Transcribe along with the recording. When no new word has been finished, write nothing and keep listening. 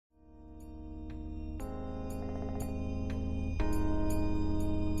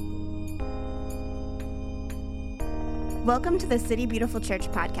Welcome to the City Beautiful Church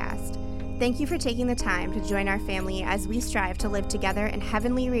podcast. Thank you for taking the time to join our family as we strive to live together in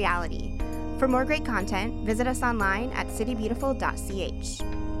heavenly reality. For more great content, visit us online at citybeautiful.ch.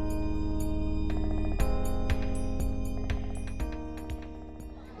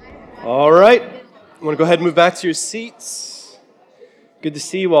 All right, I'm going to go ahead and move back to your seats. Good to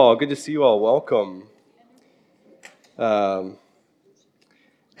see you all. Good to see you all. Welcome. How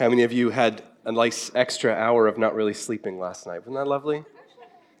many of you had a nice extra hour of not really sleeping last night? Wasn't that lovely?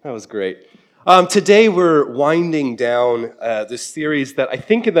 That was great. Today we're winding down this series that I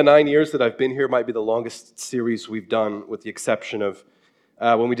think in the 9 years that I've been here might be the longest series we've done, with the exception of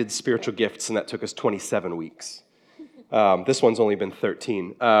when we did spiritual gifts, and that took us 27 weeks. This one's only been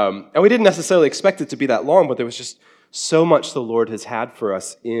 13. And we didn't necessarily expect it to be that long, but there was just so much the Lord has had for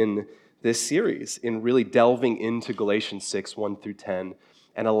us in this series, in really delving into Galatians 6, 1 through 10,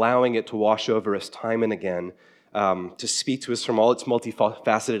 and allowing it to wash over us time and again, to speak to us from all its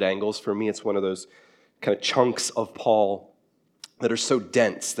multifaceted angles. For me, it's one of those kind of chunks of Paul that are so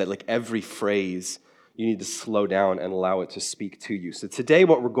dense that like every phrase, you need to slow down and allow it to speak to you. So today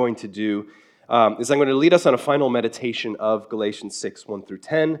what we're going to do is I'm going to lead us on a final meditation of Galatians 6, 1 through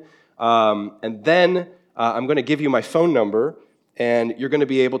 10. And then I'm going to give you my phone number, and you're going to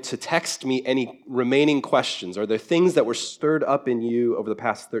be able to text me any remaining questions. Are there things that were stirred up in you over the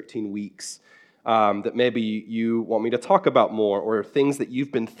past 13 weeks that maybe you want me to talk about more, or things that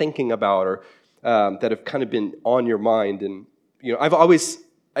you've been thinking about, or that have kind of been on your mind? And, you know,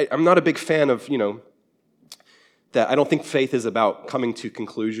 I'm not a big fan of, that I don't think faith is about coming to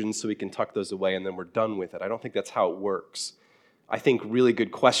conclusions so we can tuck those away and then we're done with it. I don't think that's how it works. I think really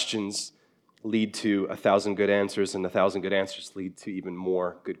good questions lead to 1,000 good answers, and 1,000 good answers lead to even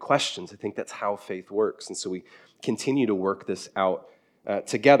more good questions. I think that's how faith works, and so we continue to work this out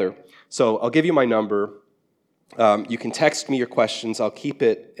together. So I'll give you my number. You can text me your questions. I'll keep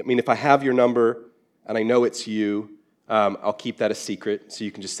it. I mean, if I have your number and I know it's you, I'll keep that a secret so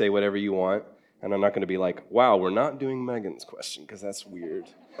you can just say whatever you want. And I'm not going to be like, wow, we're not doing Megan's question, because that's weird.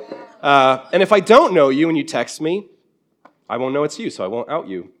 And if I don't know you and you text me, I won't know it's you, so I won't out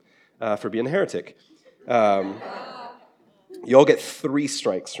you for being a heretic. You all get 3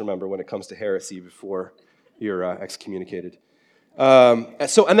 strikes, remember, when it comes to heresy before you're excommunicated. And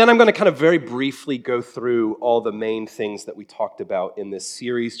then I'm going to kind of very briefly go through all the main things that we talked about in this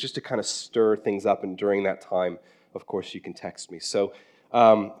series, just to kind of stir things up. And during that time, of course, you can text me. So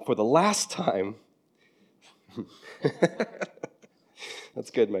for the last time,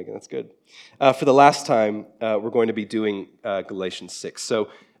 that's good, Megan, that's good. For the last time, we're going to be doing Galatians 6. So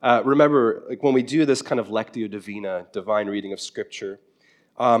remember, like when we do this kind of Lectio Divina, divine reading of Scripture,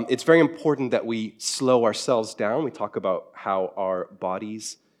 it's very important that we slow ourselves down. We talk about how our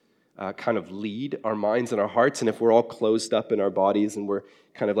bodies kind of lead our minds and our hearts, and if we're all closed up in our bodies and we're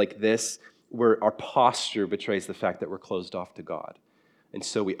kind of like this, our posture betrays the fact that we're closed off to God. And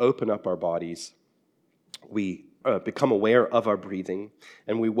so we open up our bodies, we become aware of our breathing,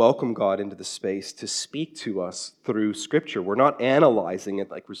 and we welcome God into the space to speak to us through Scripture. We're not analyzing it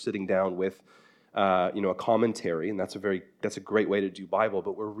like we're sitting down with a commentary, and that's a great way to do Bible,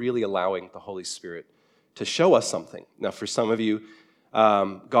 but we're really allowing the Holy Spirit to show us something. Now, for some of you,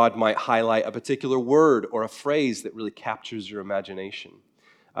 God might highlight a particular word or a phrase that really captures your imagination.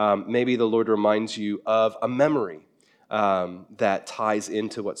 Maybe the Lord reminds you of a memory that ties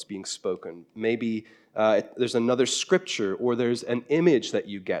into what's being spoken. Maybe there's another scripture, or there's an image that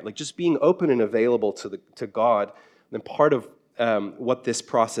you get. Like just being open and available to God. And part of what this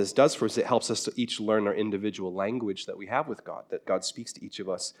process does for us, it helps us to each learn our individual language that we have with God, that God speaks to each of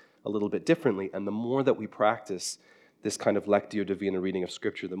us a little bit differently. And the more that we practice this kind of Lectio Divina reading of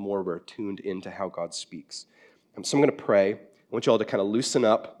Scripture, the more we're tuned into how God speaks. So I'm going to pray. I want you all to kind of loosen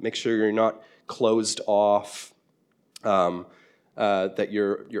up, make sure you're not closed off, that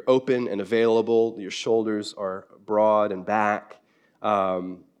you're open and available, your shoulders are broad and back.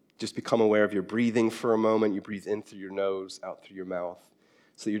 Just become aware of your breathing for a moment. You breathe in through your nose, out through your mouth.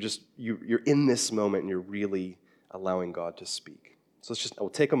 So you're in this moment and you're really allowing God to speak. So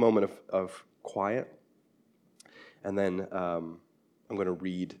we'll take a moment of quiet, and then I'm going to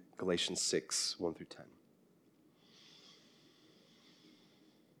read Galatians 6, 1 through 10.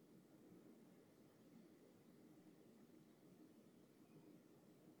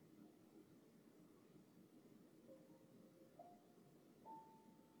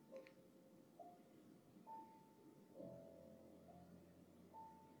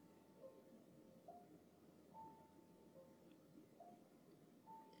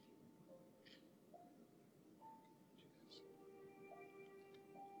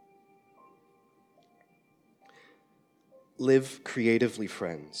 live creatively,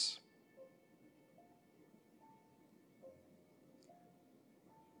 friends.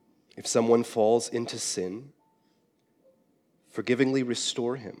 If someone falls into sin, forgivingly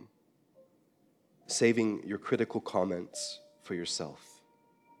restore him, saving your critical comments for yourself.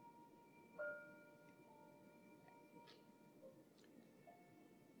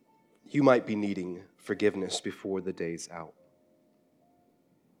 You might be needing forgiveness before the day's out.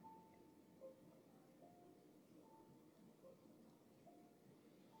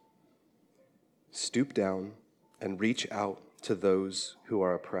 Stoop down and reach out to those who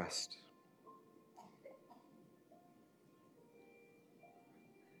are oppressed.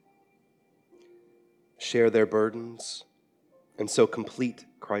 Share their burdens, and so complete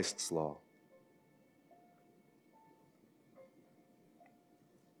Christ's law.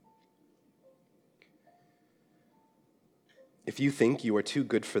 If you think you are too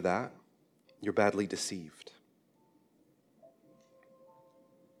good for that, you're badly deceived.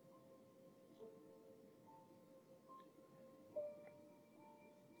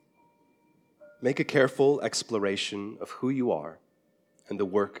 Make a careful exploration of who you are and the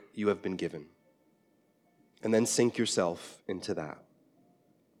work you have been given, and then sink yourself into that.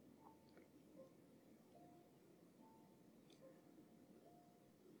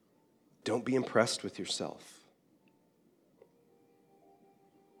 Don't be impressed with yourself.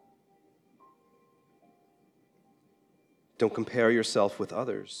 Don't compare yourself with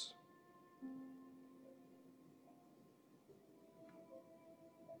others.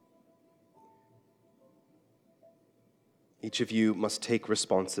 Each of you must take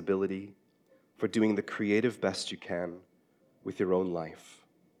responsibility for doing the creative best you can with your own life.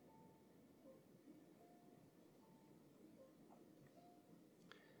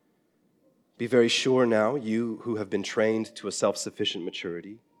 Be very sure now, you who have been trained to a self-sufficient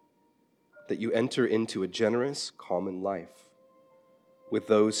maturity, that you enter into a generous, common life with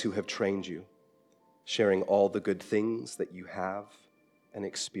those who have trained you, sharing all the good things that you have and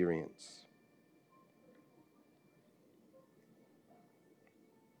experience.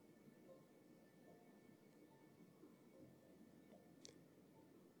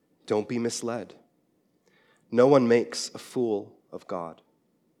 Don't be misled. No one makes a fool of God.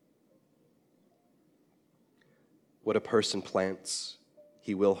 What a person plants,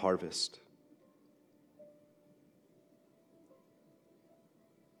 he will harvest.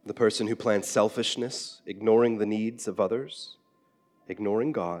 The person who plants selfishness, ignoring the needs of others,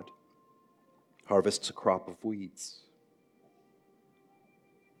 ignoring God, harvests a crop of weeds.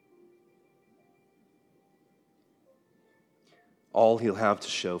 All he'll have to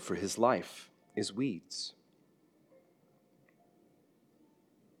show for his life is weeds.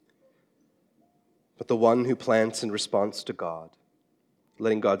 But the one who plants in response to God,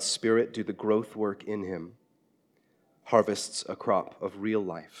 letting God's Spirit do the growth work in him, harvests a crop of real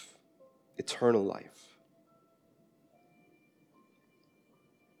life, eternal life.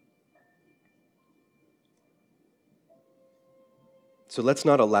 So let's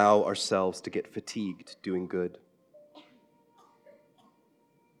not allow ourselves to get fatigued doing good.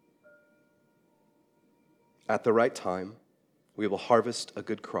 At the right time, we will harvest a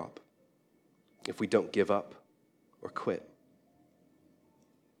good crop if we don't give up or quit.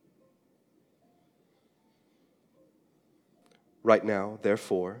 Right now,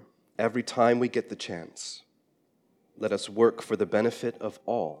 therefore, every time we get the chance, let us work for the benefit of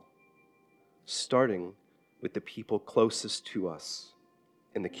all, starting with the people closest to us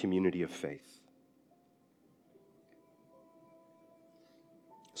in the community of faith.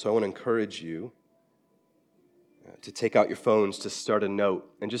 So I want to encourage you to take out your phones, to start a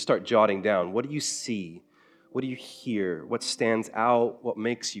note, and just start jotting down. What do you see? What do you hear? What stands out? What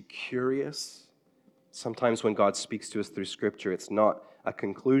makes you curious? Sometimes when God speaks to us through Scripture, it's not a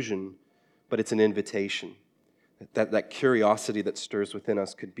conclusion, but it's an invitation. That curiosity that stirs within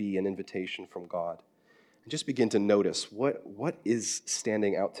us could be an invitation from God. And just begin to notice, what is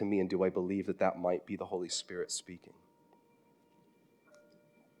standing out to me, and do I believe that might be the Holy Spirit speaking?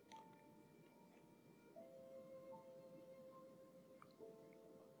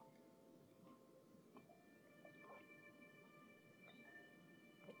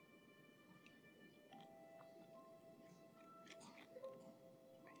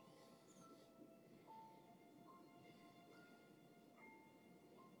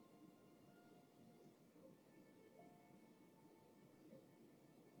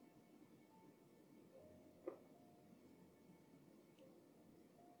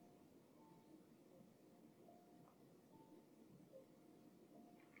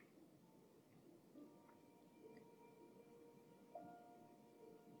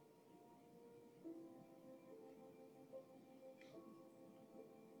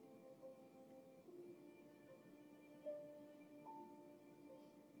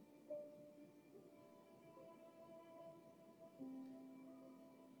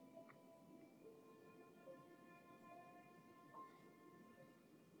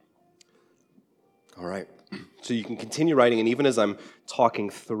 All right. So you can continue writing, and even as I'm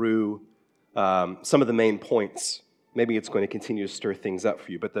talking through some of the main points, maybe it's going to continue to stir things up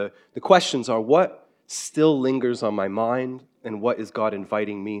for you. But the questions are, what still lingers on my mind, and what is God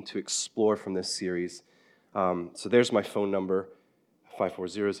inviting me to explore from this series? So there's my phone number.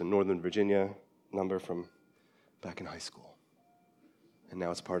 540 is a Northern Virginia number from back in high school. And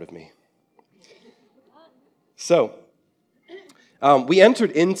now it's part of me. So we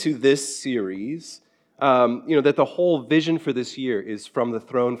entered into this series, that the whole vision for this year is from the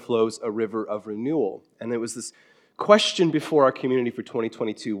throne flows a river of renewal. And it was this question before our community for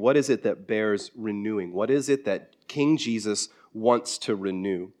 2022, what is it that bears renewing? What is it that King Jesus wants to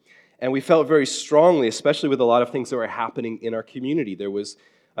renew? And we felt very strongly, especially with a lot of things that were happening in our community. There was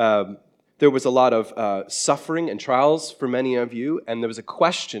a lot of suffering and trials for many of you, and there was a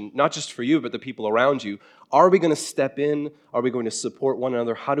question, not just for you, but the people around you. Are we going to step in? Are we going to support one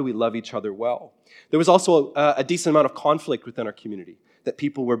another? How do we love each other well? There was also a decent amount of conflict within our community, that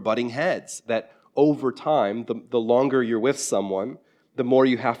people were butting heads, that over time, the longer you're with someone, the more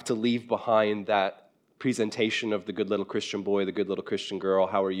you have to leave behind that presentation of the good little Christian boy, the good little Christian girl,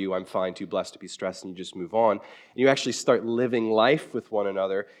 how are you? I'm fine, too blessed to be stressed, and you just move on. And you actually start living life with one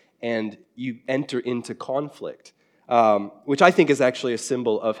another, and you enter into conflict, which I think is actually a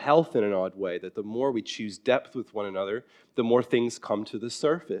symbol of health in an odd way, that the more we choose depth with one another, the more things come to the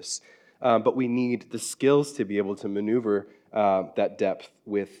surface. But we need the skills to be able to maneuver that depth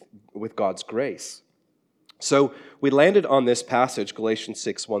with God's grace. So we landed on this passage, Galatians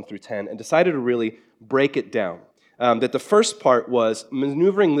 6, 1 through 10, and decided to really break it down. That the first part was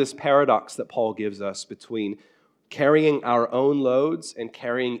maneuvering this paradox that Paul gives us between carrying our own loads and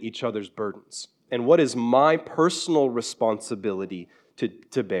carrying each other's burdens. And what is my personal responsibility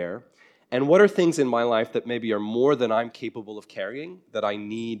to bear? And what are things in my life that maybe are more than I'm capable of carrying that I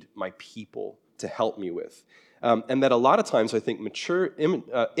need my people to help me with? And that a lot of times I think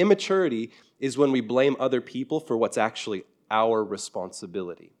immaturity is when we blame other people for what's actually our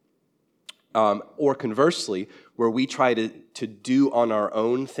responsibility. Or conversely, where we try to do on our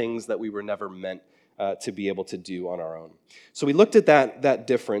own things that we were never meant to be able to do on our own. So we looked at that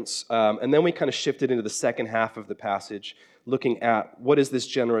difference, and then we kind of shifted into the second half of the passage, looking at what is this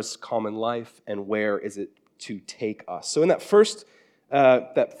generous common life and where is it to take us. So in that first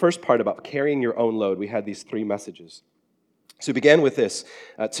part about carrying your own load, we had these three messages. So we began with this.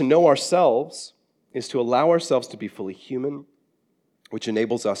 To know ourselves is to allow ourselves to be fully human, which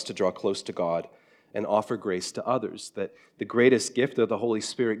enables us to draw close to God and offer grace to others. That the greatest gift that the Holy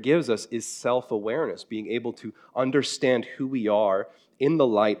Spirit gives us is self-awareness, being able to understand who we are in the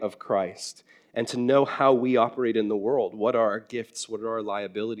light of Christ, and to know how we operate in the world. What are our gifts? What are our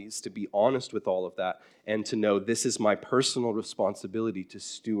liabilities? To be honest with all of that, and to know this is my personal responsibility to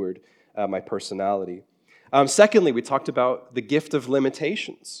steward my personality. Secondly, we talked about the gift of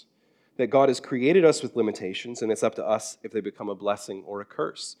limitations, that God has created us with limitations, and it's up to us if they become a blessing or a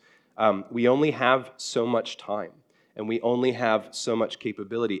curse. We only have so much time, and we only have so much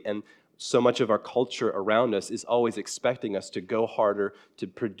capability, and so much of our culture around us is always expecting us to go harder, to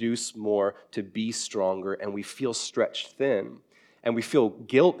produce more, to be stronger, and we feel stretched thin, and we feel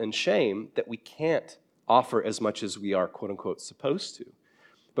guilt and shame that we can't offer as much as we are, quote-unquote, supposed to.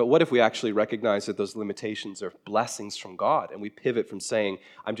 But what if we actually recognize that those limitations are blessings from God, and we pivot from saying,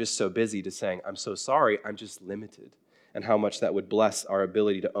 I'm just so busy, to saying, I'm so sorry, I'm just limited, and how much that would bless our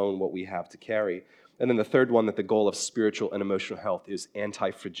ability to own what we have to carry. And then the third one, that the goal of spiritual and emotional health is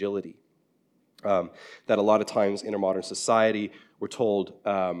anti-fragility. That a lot of times in our modern society, we're told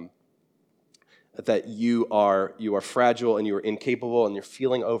that you are fragile and you are incapable and you're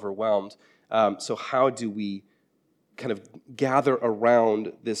feeling overwhelmed. So how do we kind of gather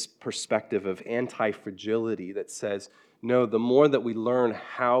around this perspective of anti-fragility that says, no, the more that we learn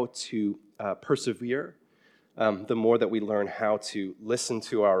how to persevere, the more that we learn how to listen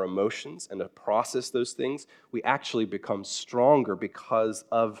to our emotions and to process those things, we actually become stronger because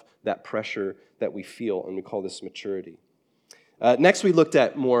of that pressure that we feel, and we call this maturity. Next, we looked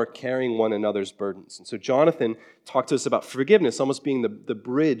at more carrying one another's burdens. And so Jonathan talked to us about forgiveness almost being the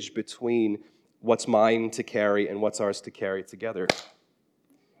bridge between what's mine to carry and what's ours to carry together.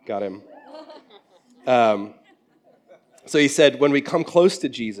 Got him. So he said, when we come close to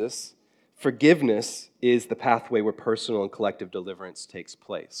Jesus, forgiveness is the pathway where personal and collective deliverance takes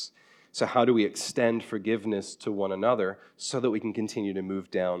place. So how do we extend forgiveness to one another so that we can continue to move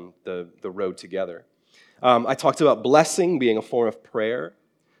down the road together? I talked about blessing being a form of prayer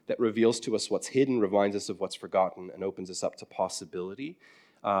that reveals to us what's hidden, reminds us of what's forgotten, and opens us up to possibility.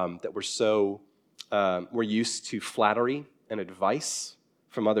 That we're used to flattery and advice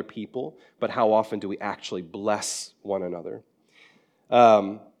from other people, but how often do we actually bless one another?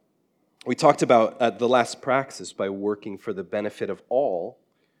 We talked about the last praxis, by working for the benefit of all,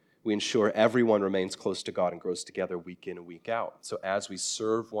 we ensure everyone remains close to God and grows together week in and week out. So as we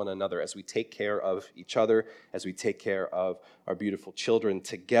serve one another, as we take care of each other, as we take care of our beautiful children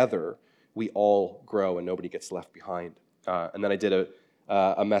together, we all grow and nobody gets left behind. And then I did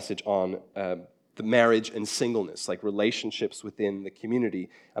a message on the marriage and singleness, like relationships within the community.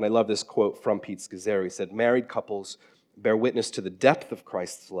 And I love this quote from Pete Scazzero. He said, "Married couples bear witness to the depth of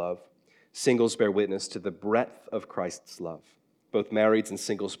Christ's love. Singles bear witness to the breadth of Christ's love. Both marrieds and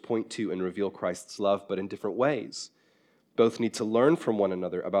singles point to and reveal Christ's love, but in different ways. Both need to learn from one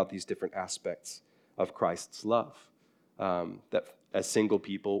another about these different aspects of Christ's love. That as single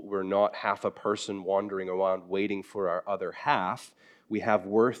people, we're not half a person wandering around waiting for our other half. We have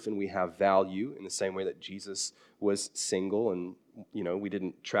worth and we have value in the same way that Jesus was single, and we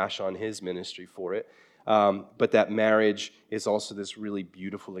didn't trash on his ministry for it. But that marriage is also this really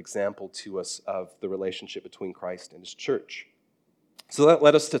beautiful example to us of the relationship between Christ and his church. So that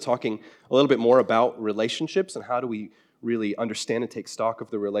led us to talking a little bit more about relationships and how do we really understand and take stock of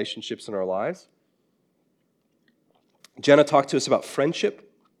the relationships in our lives. Jenna talked to us about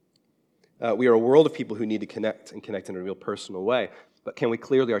friendship. We are a world of people who need to connect in a real personal way. But can we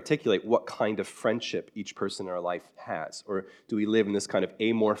clearly articulate what kind of friendship each person in our life has? Or do we live in this kind of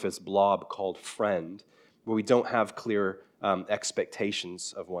amorphous blob called friend, where we don't have clear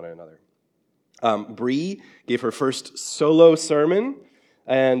expectations of one another? Bree gave her first solo sermon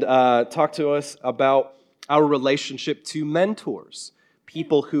and talked to us about our relationship to mentors,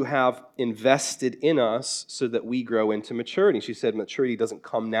 people who have invested in us so that we grow into maturity. She said maturity doesn't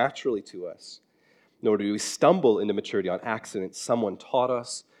come naturally to us, nor do we stumble into maturity on accident. Someone taught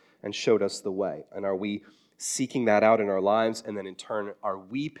us and showed us the way. And are we seeking that out in our lives? And then in turn, are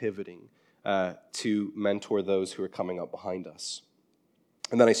we pivoting to mentor those who are coming up behind us?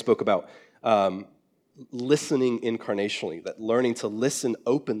 And then I spoke about listening incarnationally, that learning to listen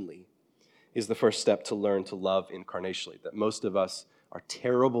openly is the first step to learn to love incarnationally, that most of us are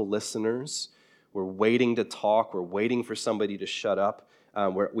terrible listeners. We're waiting to talk. We're waiting for somebody to shut up.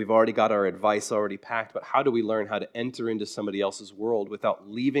 We've already got our advice already packed, but how do we learn how to enter into somebody else's world without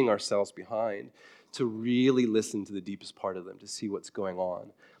leaving ourselves behind, to really listen to the deepest part of them, to see what's going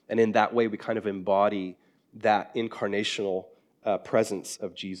on? And in that way, we kind of embody that incarnational presence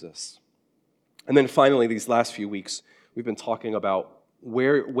of Jesus. And then finally, these last few weeks, we've been talking about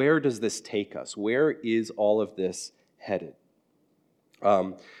where does this take us? Where is all of this headed?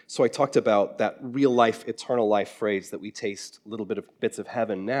 So I talked about that real life, eternal life phrase that we taste little bits of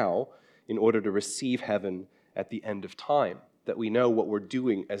heaven now in order to receive heaven at the end of time. That we know what we're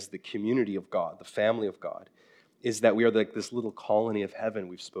doing as the community of God, the family of God, is that we are like this little colony of heaven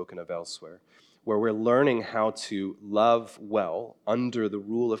we've spoken of elsewhere, where we're learning how to love well under the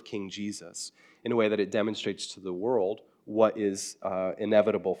rule of King Jesus in a way that it demonstrates to the world what is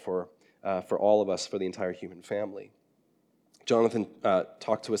inevitable for all of us, for the entire human family. Jonathan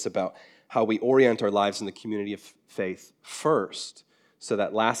talked to us about how we orient our lives in the community of faith first. So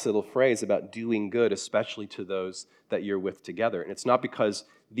that last little phrase about doing good, especially to those that you're with together. And it's not because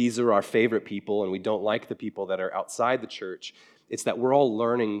these are our favorite people and we don't like the people that are outside the church. It's that we're all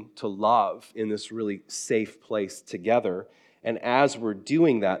learning to love in this really safe place together. And as we're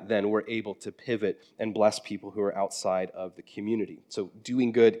doing that, then we're able to pivot and bless people who are outside of the community. So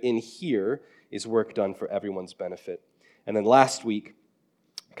doing good in here is work done for everyone's benefit. And then last week,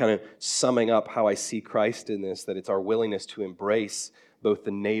 kind of summing up how I see Christ in this, that it's our willingness to embrace both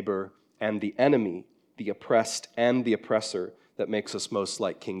the neighbor and the enemy, the oppressed and the oppressor, that makes us most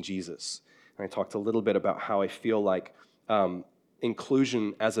like King Jesus. And I talked a little bit about how I feel like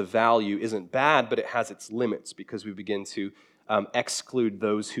inclusion as a value isn't bad, but it has its limits because we begin to exclude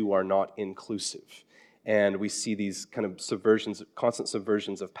those who are not inclusive. And we see these kind of subversions, constant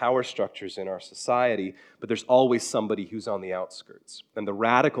subversions of power structures in our society, but there's always somebody who's on the outskirts. And the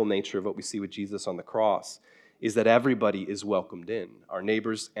radical nature of what we see with Jesus on the cross is that everybody is welcomed in. Our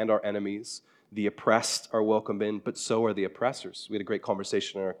neighbors and our enemies, the oppressed are welcomed in, but so are the oppressors. We had a great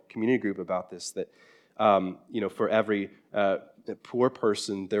conversation in our community group about this, that for every poor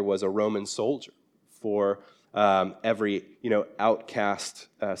person, there was a Roman soldier. For every outcast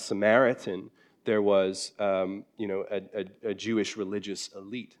Samaritan, there was a Jewish religious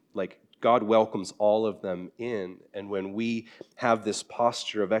elite. Like, God welcomes all of them in, and when we have this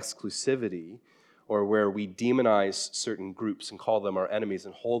posture of exclusivity, or where we demonize certain groups and call them our enemies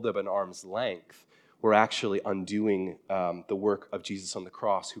and hold them at arm's length, we're actually undoing the work of Jesus on the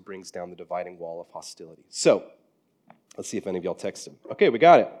cross, who brings down the dividing wall of hostility. So, let's see if any of y'all text him. Okay, we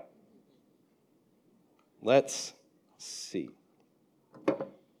got it. Let's see.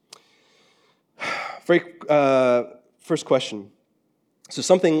 First question. So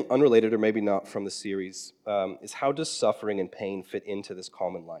something unrelated or maybe not from the series is, how does suffering and pain fit into this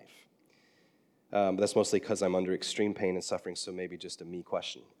common life? But that's mostly because I'm under extreme pain and suffering, so maybe just a me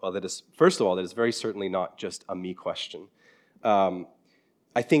question. Well, first of all, that is very certainly not just a me question.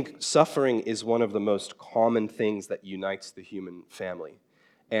 I think suffering is one of the most common things that unites the human family.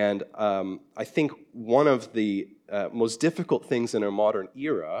 And I think one of the most difficult things in our modern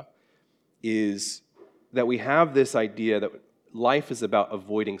era is that we have this idea that life is about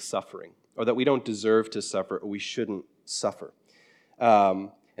avoiding suffering, or that we don't deserve to suffer, or we shouldn't suffer.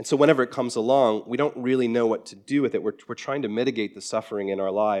 And so whenever it comes along, we don't really know what to do with it. We're trying to mitigate the suffering in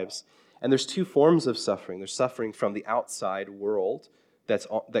our lives. And there's two forms of suffering. There's suffering from the outside world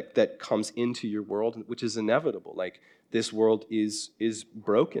that comes into your world, which is inevitable. Like, this world is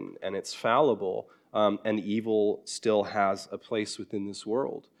broken, and it's fallible, and evil still has a place within this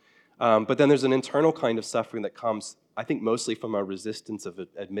world. But then there's an internal kind of suffering that comes, I think, mostly from our resistance of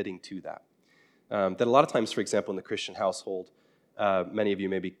admitting to that. That a lot of times, for example, in the Christian household, many of you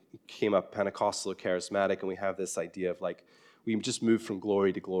maybe came up Pentecostal or charismatic, and we have this idea of, like, we just move from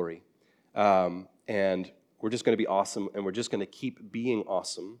glory to glory. And we're just going to be awesome, and we're just going to keep being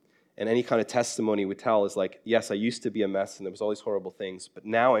awesome. And any kind of testimony we tell is like, yes, I used to be a mess, and there was all these horrible things, but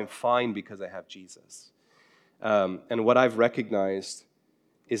now I'm fine because I have Jesus. And what I've recognized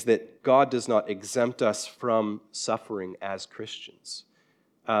is that God does not exempt us from suffering as Christians,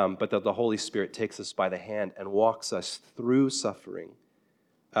 but that the Holy Spirit takes us by the hand and walks us through suffering,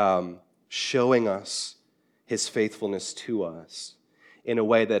 showing us his faithfulness to us in a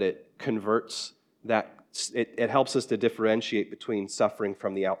way that it converts that. It helps us to differentiate between suffering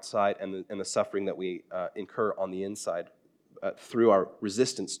from the outside and the suffering that we incur on the inside through our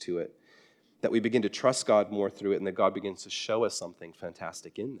resistance to it, that we begin to trust God more through it, and that God begins to show us something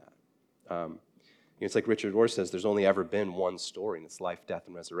fantastic in that. It's like Richard Rohr says, there's only ever been one story, and it's life, death,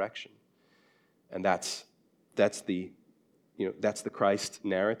 and resurrection. And that's the Christ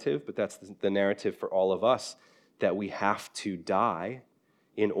narrative, but that's the narrative for all of us, that we have to die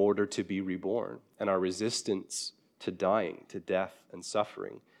in order to be reborn. And our resistance to dying, to death and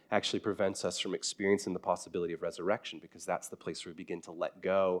suffering, actually prevents us from experiencing the possibility of resurrection, because that's the place where we begin to let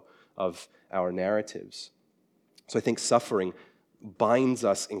go of our narratives. So I think suffering binds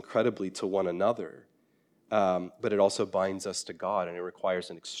us incredibly to one another, but it also binds us to God, and it requires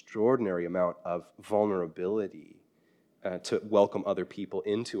an extraordinary amount of vulnerability to welcome other people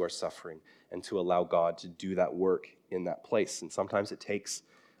into our suffering and to allow God to do that work in that place. And sometimes it takes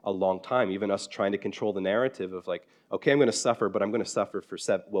a long time, even us trying to control the narrative of, like, okay, I'm going to suffer, but I'm going to suffer for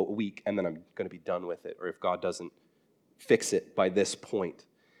a week, and then I'm going to be done with it, or if God doesn't fix it by this point.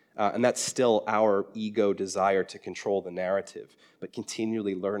 And that's still our ego desire to control the narrative, but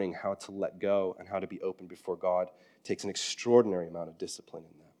continually learning how to let go and how to be open before God takes an extraordinary amount of discipline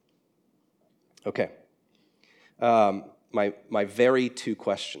in that. Okay. My very two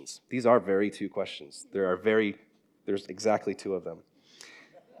questions. These are very two questions. There's exactly two of them.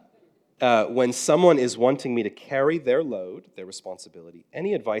 When someone is wanting me to carry their load, their responsibility,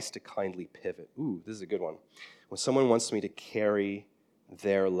 any advice to kindly pivot? Ooh, this is a good one. When someone wants me to carry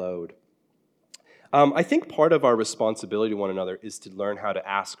their load. I think part of our responsibility to one another is to learn how to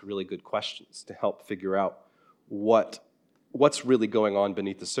ask really good questions to help figure out what's really going on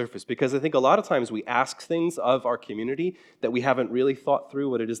beneath the surface. Because I think a lot of times we ask things of our community that we haven't really thought through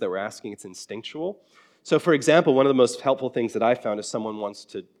what it is that we're asking. It's instinctual. So, for example, one of the most helpful things that I found if someone wants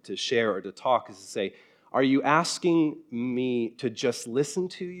to share or to talk is to say, are you asking me to just listen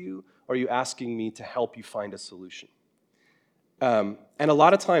to you, or are you asking me to help you find a solution? And a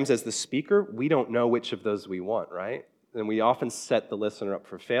lot of times as the speaker, we don't know which of those we want, right? And we often set the listener up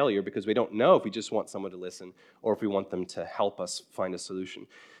for failure because we don't know if we just want someone to listen or if we want them to help us find a solution.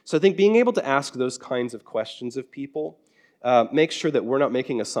 So I think being able to ask those kinds of questions of people makes sure that we're not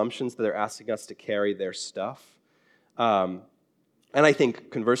making assumptions that they're asking us to carry their stuff. And I think,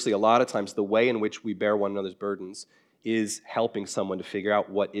 conversely, a lot of times the way in which we bear one another's burdens is helping someone to figure out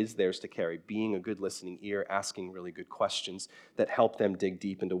what is theirs to carry, being a good listening ear, asking really good questions that help them dig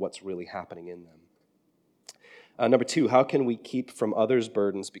deep into what's really happening in them. Number two, how can we keep from others'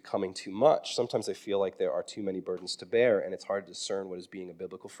 burdens becoming too much? Sometimes I feel like there are too many burdens to bear, and it's hard to discern what is being a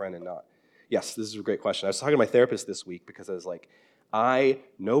biblical friend and not. Yes, this is a great question. I was talking to my therapist this week because I was like, I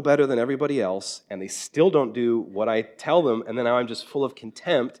know better than everybody else, and they still don't do what I tell them, and then now I'm just full of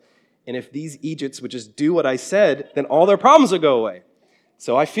contempt. And if these Egypts would just do what I said, then all their problems would go away.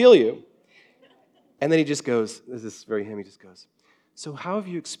 So I feel you. And then he just goes, this is very him, he just goes, so how have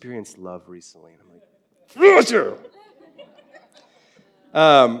you experienced love recently? And I'm like, Roger!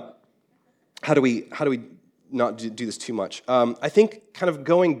 How do we not do this too much? I think kind of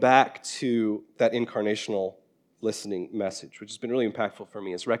going back to that incarnational listening message, which has been really impactful for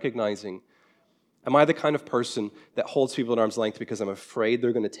me, is recognizing, am I the kind of person that holds people at arm's length because I'm afraid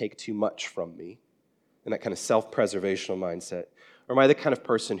they're going to take too much from me, and that kind of self-preservational mindset? Or am I the kind of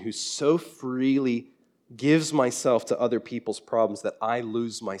person who so freely gives myself to other people's problems that I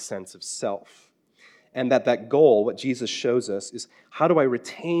lose my sense of self? And that goal, what Jesus shows us, is how do I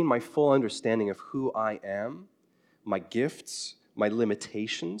retain my full understanding of who I am, my gifts, my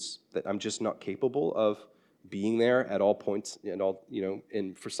limitations, that I'm just not capable of being there at all points,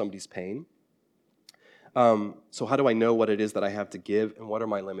 for somebody's pain. So how do I know what it is that I have to give, and what are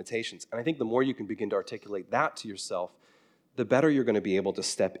my limitations? And I think the more you can begin to articulate that to yourself, the better you're going to be able to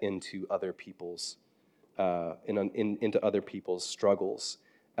step into other people's into other people's struggles.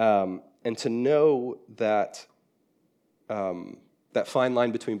 And to know that that fine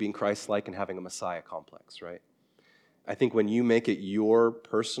line between being Christ-like and having a Messiah complex, right? I think when you make it your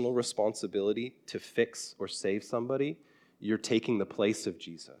personal responsibility to fix or save somebody, you're taking the place of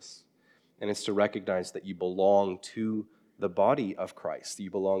Jesus. And it's to recognize that you belong to the body of Christ. You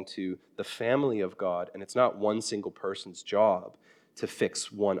belong to the family of God, and it's not one single person's job to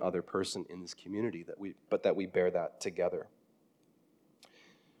fix one other person in this community, but that we bear that together.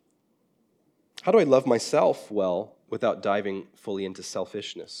 How do I love myself well without diving fully into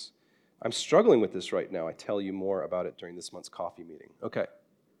selfishness? I'm struggling with this right now. I tell you more about it during this month's coffee meeting. Okay.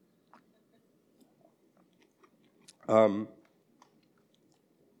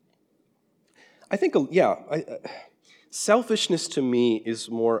 I think, selfishness to me is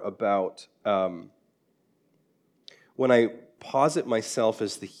more about when I posit myself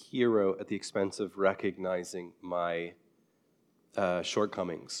as the hero at the expense of recognizing my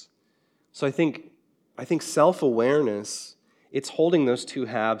shortcomings. So I think self-awareness, it's holding those two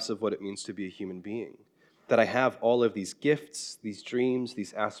halves of what it means to be a human being. That I have all of these gifts, these dreams,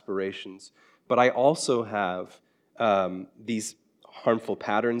 these aspirations, but I also have these harmful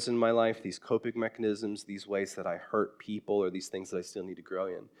patterns in my life, these coping mechanisms, these ways that I hurt people, or these things that I still need to grow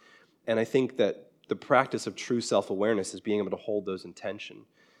in. And I think that the practice of true self-awareness is being able to hold those in tension.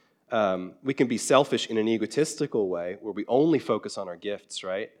 We can be selfish in an egotistical way where we only focus on our gifts,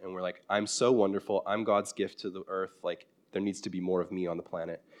 right? And we're like, I'm so wonderful. I'm God's gift to the earth. Like, there needs to be more of me on the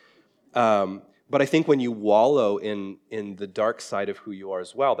planet. But I think when you wallow in the dark side of who you are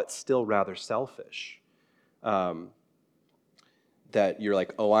as well, that's still rather selfish. That you're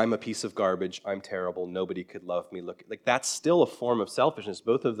like, oh, I'm a piece of garbage. I'm terrible. Nobody could love me. Look, like that's still a form of selfishness.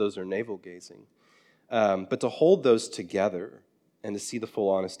 Both of those are navel-gazing. But to hold those together and to see the full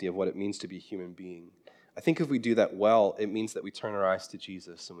honesty of what it means to be a human being, I think if we do that well, it means that we turn our eyes to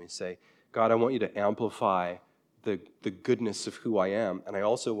Jesus and we say, God, I want you to amplify the goodness of who I am, and I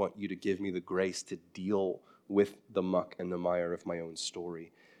also want you to give me the grace to deal with the muck and the mire of my own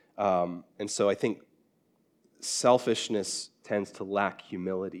story. And so I think selfishness tends to lack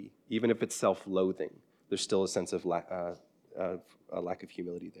humility. Even if it's self-loathing, there's still a sense of a lack of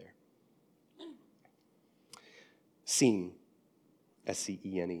humility there. Seen,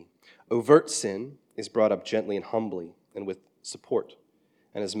 S-C-E-N-E. Overt sin is brought up gently and humbly and with support,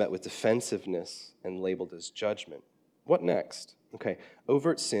 and is met with defensiveness and labeled as judgment. What next? Okay,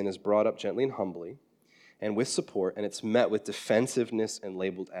 overt sin is brought up gently and humbly and with support, and it's met with defensiveness and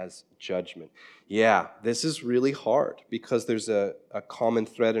labeled as judgment. Yeah, this is really hard because there's a common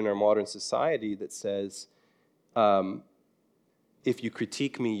thread in our modern society that says, if you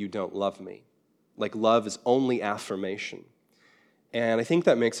critique me, you don't love me. Like love is only affirmation. And I think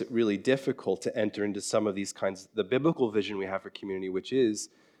that makes it really difficult to enter into some of these kinds, the biblical vision we have for community, which is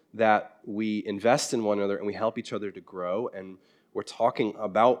that we invest in one another and we help each other to grow, and we're talking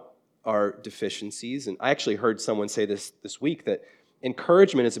about our deficiencies. And I actually heard someone say this week, that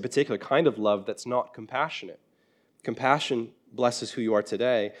encouragement is a particular kind of love that's not compassionate. Compassion blesses who you are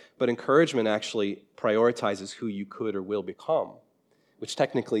today, but encouragement actually prioritizes who you could or will become, which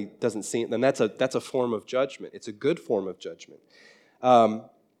technically doesn't seem, then that's a form of judgment. It's a good form of judgment. And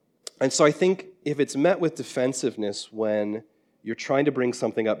so I think if it's met with defensiveness when you're trying to bring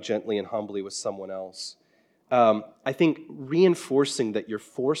something up gently and humbly with someone else, I think reinforcing that you're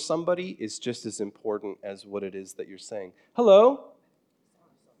for somebody is just as important as what it is that you're saying. Hello?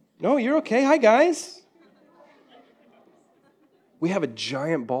 No, you're okay. Hi, guys. we have a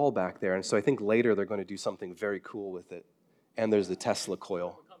giant ball back there, and so I think later they're going to do something very cool with it. And there's the Tesla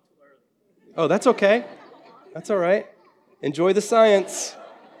coil. Oh, that's okay. That's all right. Enjoy the science.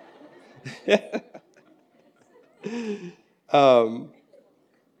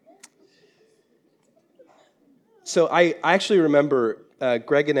 So I actually remember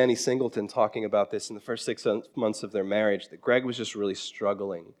Greg and Annie Singleton talking about this in the first 6 months of their marriage, that Greg was just really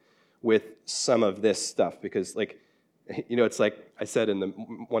struggling with some of this stuff because, like, you know, it's like I said in the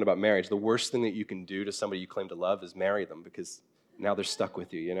one about marriage, the worst thing that you can do to somebody you claim to love is marry them because now they're stuck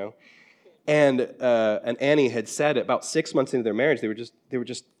with you, you know? And Annie had said about 6 months into their marriage,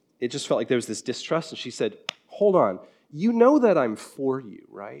 it just felt like there was this distrust, and she said, hold on, you know that I'm for you,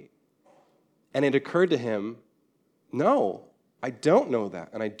 right? And it occurred to him, no, I don't know that,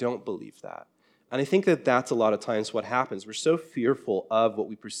 and I don't believe that. And I think that that's a lot of times what happens. We're so fearful of what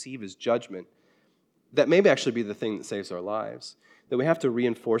we perceive as judgment that may actually be the thing that saves our lives, that we have to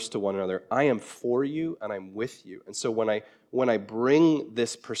reinforce to one another, I am for you and I'm with you. And so when I bring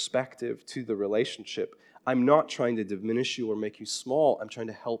this perspective to the relationship, I'm not trying to diminish you or make you small. I'm trying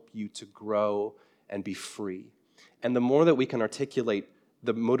to help you to grow and be free. And the more that we can articulate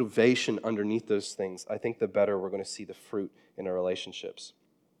the motivation underneath those things, I think the better we're going to see the fruit in our relationships.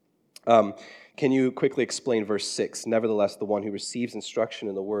 Can you quickly explain verse 6? Nevertheless, the one who receives instruction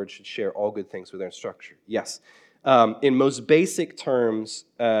in the word should share all good things with their instructor. Yes. In most basic terms,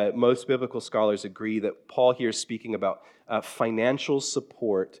 most biblical scholars agree that Paul here is speaking about financial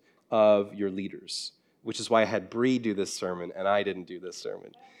support of your leaders, which is why I had Bree do this sermon and I didn't do this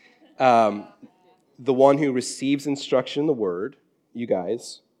sermon. The one who receives instruction in the word, you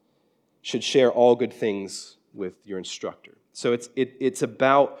guys, should share all good things with your instructor. So it's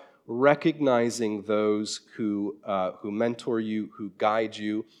about recognizing those who mentor you, who guide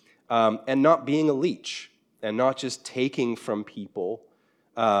you, and not being a leech, and not just taking from people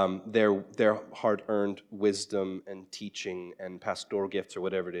their hard-earned wisdom and teaching and pastoral gifts or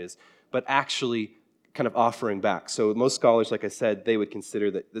whatever it is, but actually kind of offering back. So most scholars, like I said, they would consider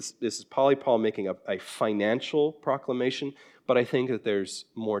that this is probably Paul making a financial proclamation, but I think that there's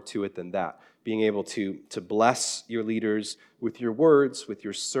more to it than that. Being able to bless your leaders with your words, with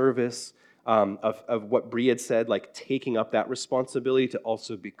your service, of what Bree had said, like taking up that responsibility to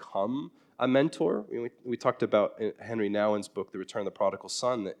also become a mentor. We talked about in Henry Nouwen's book, The Return of the Prodigal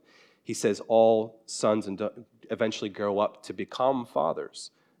Son, that he says all sons eventually grow up to become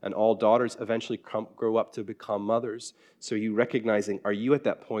fathers, and all daughters eventually grow up to become mothers. So you recognizing, are you at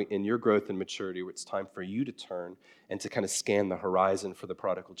that point in your growth and maturity where it's time for you to turn and to kind of scan the horizon for the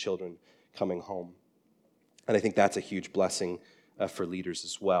prodigal children coming home? And I think that's a huge blessing for leaders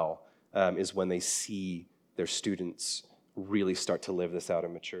as well, is when they see their students really start to live this out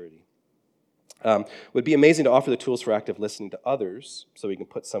in maturity. It would be amazing to offer the tools for active listening to others so we can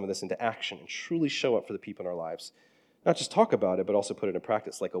put some of this into action and truly show up for the people in our lives. Not just talk about it, but also put it into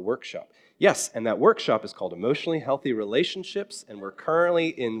practice like a workshop. Yes, and that workshop is called Emotionally Healthy Relationships, and we're currently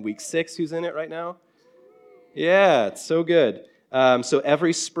in week 6. Who's in it right now? Yeah, it's so good. So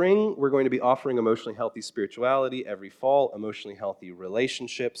every spring, we're going to be offering emotionally healthy spirituality. Every fall, emotionally healthy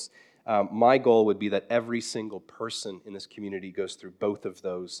relationships. My goal would be that every single person in this community goes through both of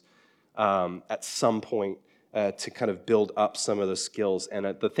those at some point to kind of build up some of those skills. And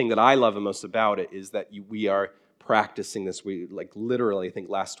the thing that I love the most about it is that we are practicing this. We literally, I think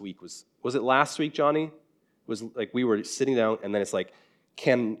last week was it last week, Johnny? It was like we were sitting down, and then it's like,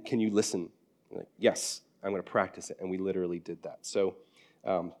 can you listen? I'm like, yes, I'm going to practice it, and we literally did that. So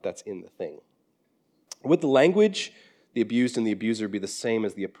that's in the thing. Would the language, the abused and the abuser, be the same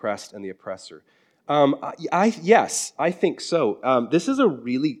as the oppressed and the oppressor? Yes, I think so. This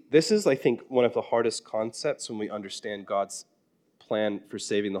is, I think, one of the hardest concepts when we understand God's plan for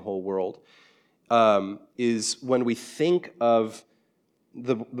saving the whole world, is when we think of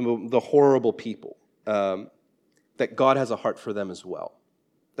the horrible people, that God has a heart for them as well.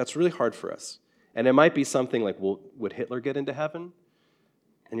 That's really hard for us. And it might be something like, well, would Hitler get into heaven?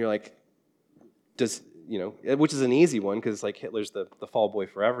 And you're like, which is an easy one, because like Hitler's the fall boy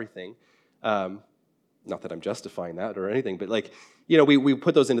for everything. Not that I'm justifying that or anything, but we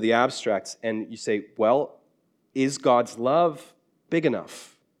put those into the abstracts, and you say, well, is God's love big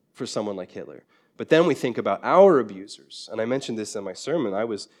enough for someone like Hitler? But then we think about our abusers, and I mentioned this in my sermon. I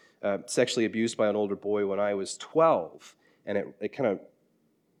was sexually abused by an older boy when I was 12, and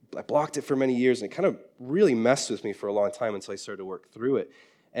I blocked it for many years, and it kind of really messed with me for a long time until I started to work through it.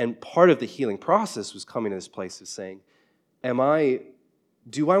 And part of the healing process was coming to this place of saying,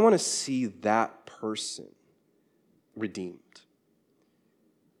 do I want to see that person redeemed?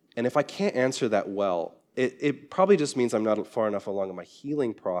 And if I can't answer that well, it probably just means I'm not far enough along in my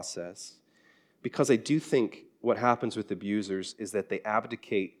healing process, because I do think what happens with abusers is that they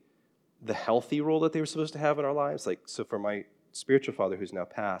abdicate the healthy role that they were supposed to have in our lives. Like, so for my spiritual father who's now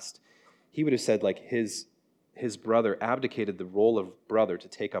passed, he would have said like his brother abdicated the role of brother to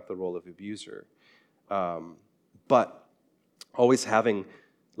take up the role of abuser. But always having,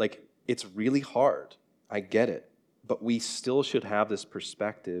 like, it's really hard. I get it. But we still should have this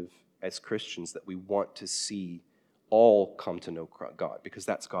perspective as Christians that we want to see all come to know God, because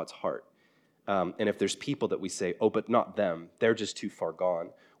that's God's heart. And if there's people that we say, oh, but not them, they're just too far gone,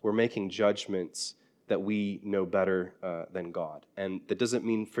 we're making judgments that we know better than God. And that doesn't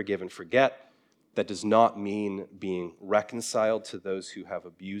mean forgive and forget. That does not mean being reconciled to those who have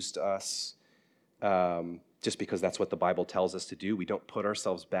abused us, just because that's what the Bible tells us to do. We don't put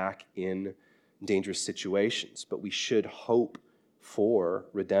ourselves back in dangerous situations, but we should hope for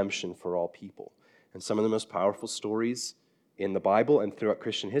redemption for all people. And some of the most powerful stories in the Bible and throughout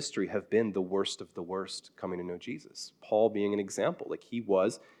Christian history have been the worst of the worst coming to know Jesus. Paul being an example. Like, he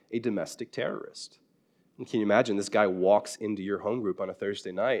was a domestic terrorist. And can you imagine, this guy walks into your home group on a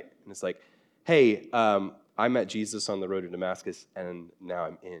Thursday night and it's like, hey, I met Jesus on the road to Damascus and now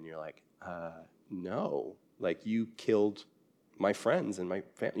I'm in. You're like, no. Like, you killed my friends and my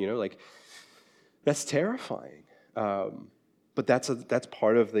family, like, that's terrifying. But that's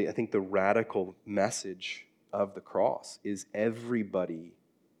part of I think the radical message of the cross is everybody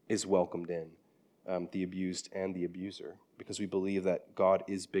is welcomed in, the abused and the abuser, because we believe that God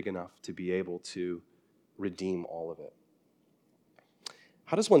is big enough to be able to redeem all of it.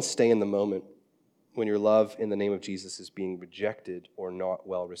 How does one stay in the moment when your love in the name of Jesus is being rejected or not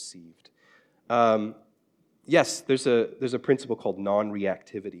well received? Yes, there's a principle called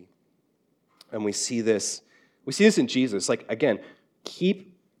non-reactivity. And we see this in Jesus. Like, again,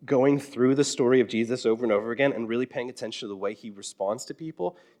 keep going through the story of Jesus over and over again and really paying attention to the way he responds to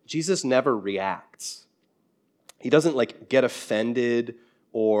people. Jesus never reacts. He doesn't, like, get offended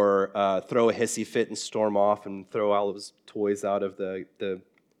or throw a hissy fit and storm off and throw all of his toys out of the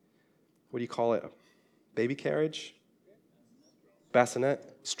what do you call it? Baby carriage? Bassinet?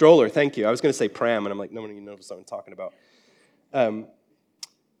 Stroller, thank you. I was going to say pram, and I'm like, no one even knows what I'm talking about.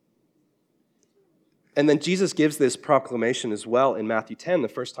 And then Jesus gives this proclamation as well in Matthew 10, the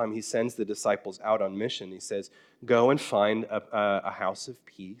first time he sends the disciples out on mission. He says, go and find a house of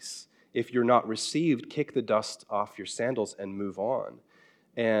peace. If you're not received, kick the dust off your sandals and move on.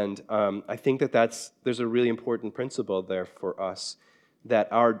 And I think there's a really important principle there for us, that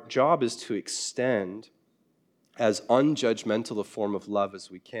our job is to extend as unjudgmental a form of love as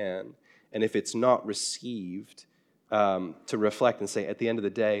we can. And if it's not received, to reflect and say, at the end of the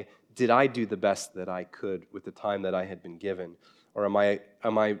day, did I do the best that I could with the time that I had been given? Or am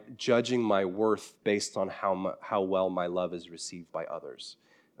I judging my worth based on how well my love is received by others?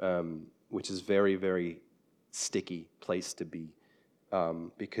 Which is very, very sticky place to be,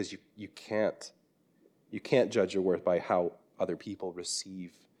 because you can't judge your worth by how other people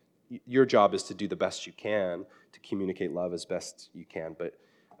receive. Your job is to do the best you can to communicate love as best you can, but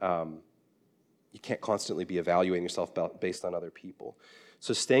you can't constantly be evaluating yourself based on other people.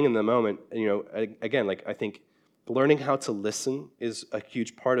 So staying in the moment, again, like, I think learning how to listen is a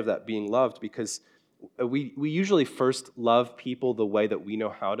huge part of that being loved, because we usually first love people the way that we know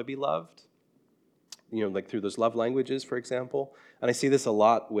how to be loved, like through those love languages, for example. And I see this a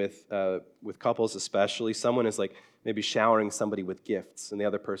lot with couples especially. Someone is like maybe showering somebody with gifts, and the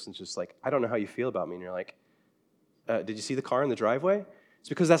other person's just like, I don't know how you feel about me. And you're like, did you see the car in the driveway? It's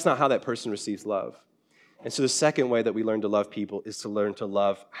because that's not how that person receives love. And so the second way that we learn to love people is to learn to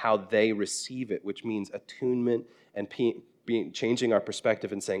love how they receive it, which means attunement and changing our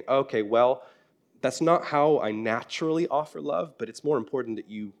perspective and saying, okay, well, that's not how I naturally offer love, but it's more important that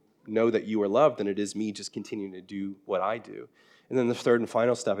you know that you are loved than it is me just continuing to do what I do. And then the third and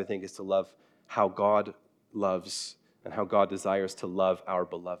final step, I think, is to love how God loves and how God desires to love our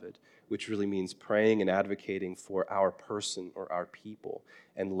beloved, which really means praying and advocating for our person or our people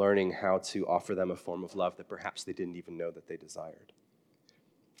and learning how to offer them a form of love that perhaps they didn't even know that they desired.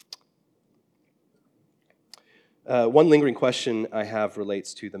 One lingering question I have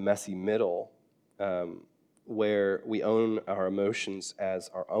relates to the messy middle, where we own our emotions as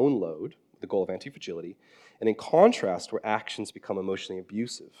our own load, the goal of anti-fragility, and in contrast, where actions become emotionally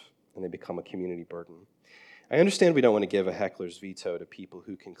abusive and they become a community burden. I understand we don't want to give a heckler's veto to people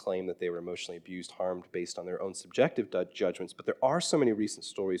who can claim that they were emotionally abused, harmed based on their own subjective judgments, but there are so many recent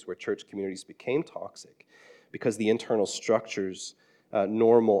stories where church communities became toxic because the internal structures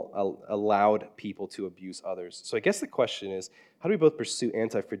allowed people to abuse others. So I guess the question is, how do we both pursue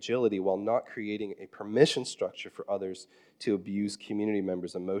anti-fragility while not creating a permission structure for others to abuse community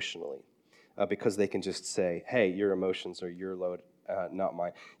members emotionally? Because they can just say, hey, your emotions are your load, not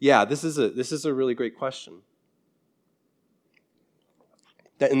mine. Yeah, this is a really great question.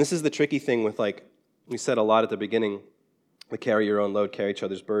 And this is the tricky thing with, like, we said a lot at the beginning, the carry your own load, carry each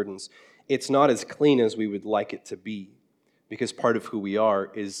other's burdens. It's not as clean as we would like it to be, because part of who we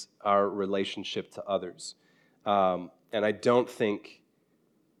are is our relationship to others. And I don't think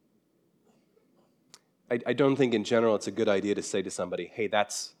in general it's a good idea to say to somebody, hey,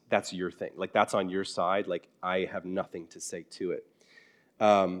 that's your thing. Like, that's on your side. Like, I have nothing to say to it.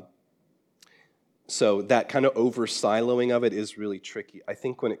 So that kind of over-siloing of it is really tricky. I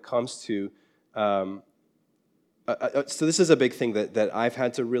think when it comes to, so this is a big thing that I've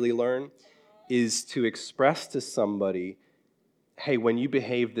had to really learn, is to express to somebody, hey, when you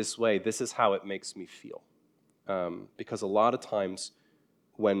behave this way, this is how it makes me feel. Because a lot of times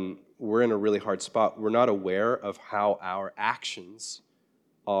when we're in a really hard spot, we're not aware of how our actions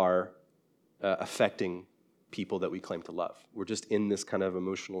are affecting people that we claim to love. We're just in this kind of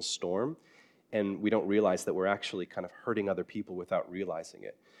emotional storm, and we don't realize that we're actually kind of hurting other people without realizing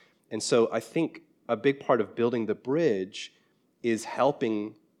it. And so I think a big part of building the bridge is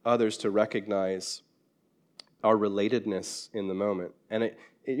helping others to recognize our relatedness in the moment. And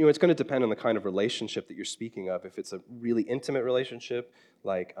it's going to depend on the kind of relationship that you're speaking of. If it's a really intimate relationship,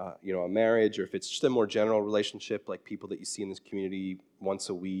 like a marriage, or if it's just a more general relationship, like people that you see in this community once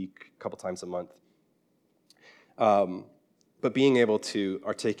a week, a couple times a month. But being able to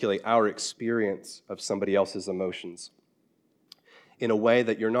articulate our experience of somebody else's emotions in a way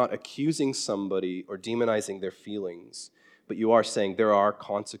that you're not accusing somebody or demonizing their feelings, but you are saying there are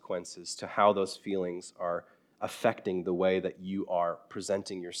consequences to how those feelings are affecting the way that you are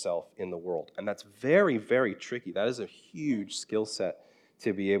presenting yourself in the world. And that's very, very tricky. That is a huge skill set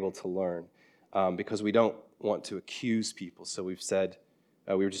to be able to learn, because we don't want to accuse people. So we've said,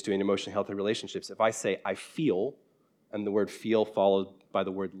 we were just doing emotionally healthy relationships. If I say, I feel, and the word feel followed by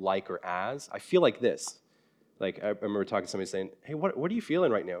the word like or as, I feel like this. Like, I remember talking to somebody saying, hey, what are you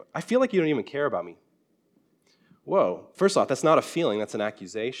feeling right now? I feel like you don't even care about me. Whoa. First off, that's not a feeling, that's an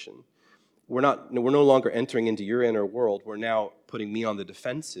accusation. We're no longer entering into your inner world. We're now putting me on the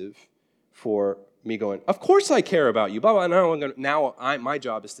defensive for me going, of course I care about you, blah, blah. My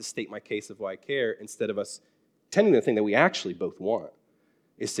job is to state my case of why I care, instead of us tending to the thing that we actually both want,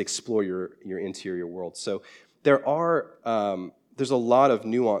 is to explore your interior world. So there's a lot of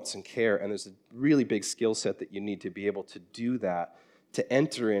nuance and care, and there's a really big skill set that you need to be able to do that, to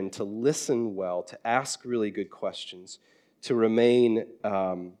enter in, to listen well, to ask really good questions, to remain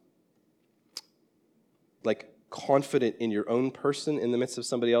confident in your own person in the midst of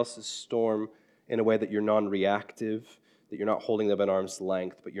somebody else's storm, in a way that you're non-reactive, that you're not holding them at arm's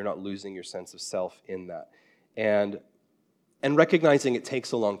length, but you're not losing your sense of self in that. And recognizing it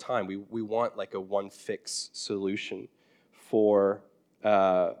takes a long time. We want like a one-fix solution for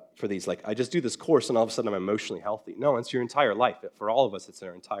these. Like, I just do this course and all of a sudden I'm emotionally healthy. No, it's your entire life. For all of us, it's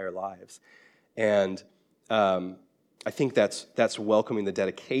our entire lives. And I think that's welcoming the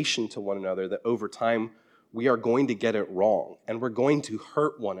dedication to one another, that over time we are going to get it wrong and we're going to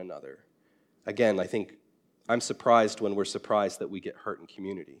hurt one another. Again, I think I'm surprised when we're surprised that we get hurt in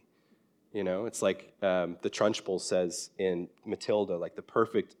community. It's like the Trunchbull says in Matilda, like, the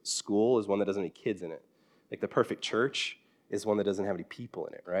perfect school is one that doesn't have any kids in it. Like, the perfect church is one that doesn't have any people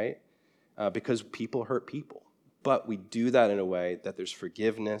in it, right? Because people hurt people. But we do that in a way that there's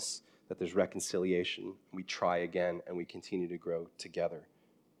forgiveness, that there's reconciliation. We try again, and we continue to grow together.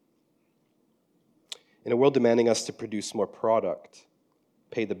 In a world demanding us to produce more product,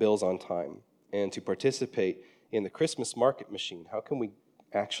 pay the bills on time, and to participate in the Christmas market machine, how can we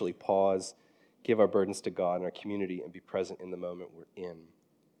actually pause, give our burdens to God and our community, and be present in the moment we're in?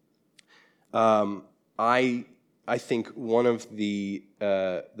 I think one of the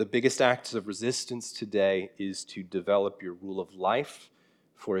biggest acts of resistance today is to develop your rule of life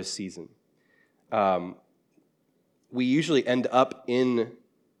for a season. We usually end up in,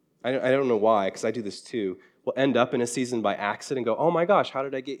 I don't know why, because I do this too, we'll end up in a season by accident and go, oh my gosh, how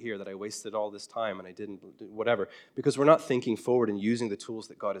did I get here that I wasted all this time and I didn't, whatever, because we're not thinking forward and using the tools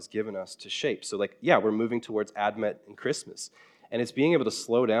that God has given us to shape. So we're moving towards Advent and Christmas, and it's being able to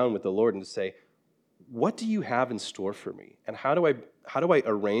slow down with the Lord and to say, what do you have in store for me? And how do I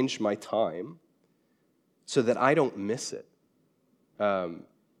arrange my time so that I don't miss it? The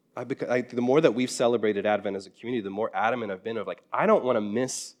more that we've celebrated Advent as a community, the more adamant I've been of I don't want to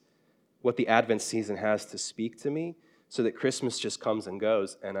miss what the Advent season has to speak to me. so that Christmas just comes and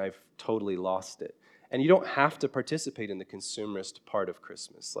goes, and I've totally lost it. And you don't have to participate in the consumerist part of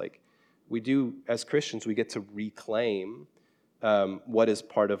Christmas. Like we do as Christians, we get to reclaim what is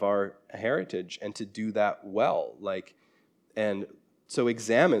part of our heritage and to do that well. And so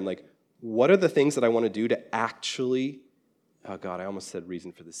examine, what are the things that I want to do to actually, oh God, I almost said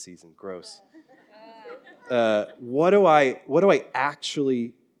reason for the season, gross. What do I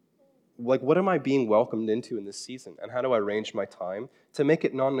actually, what am I being welcomed into in this season? And how do I arrange my time to make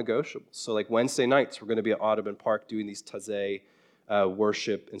it non-negotiable? So Wednesday nights, we're going to be at Audubon Park doing these Tazé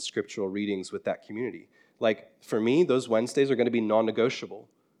worship and scriptural readings with that community. For me, those Wednesdays are going to be non-negotiable.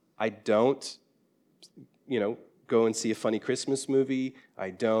 I don't, go and see a funny Christmas movie. I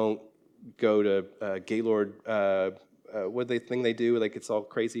don't go to Gaylord, what thing they do, it's all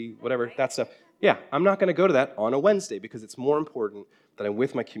crazy, whatever, that stuff. Yeah, I'm not going to go to that on a Wednesday because it's more important that I'm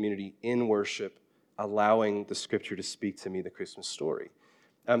with my community in worship, allowing the scripture to speak to me, the Christmas story.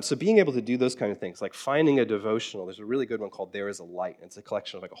 So being able to do those kind of things, like finding a devotional, there's a really good one called There Is a Light. It's a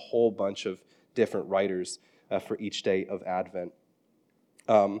collection of a whole bunch of different writers for each day of Advent.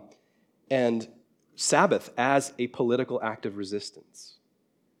 And Sabbath as a political act of resistance.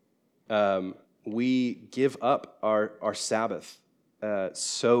 We give up our Sabbath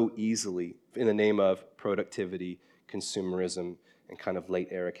so easily in the name of productivity, consumerism, and kind of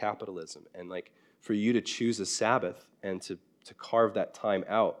late-era capitalism. And for you to choose a Sabbath and to carve that time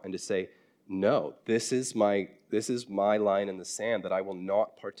out and to say, no, this is my line in the sand that I will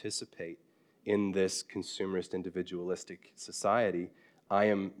not participate in this consumerist, individualistic society. I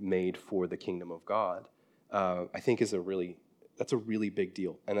am made for the kingdom of God, I think that's a really big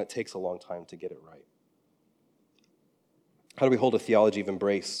deal, and that takes a long time to get it right. How do we hold a theology of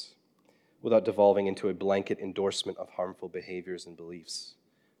embrace without devolving into a blanket endorsement of harmful behaviors and beliefs?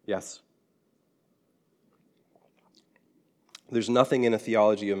 Yes? There's nothing in a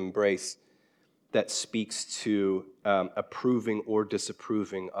theology of embrace that speaks to approving or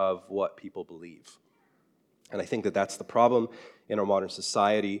disapproving of what people believe. And I think that that's the problem in our modern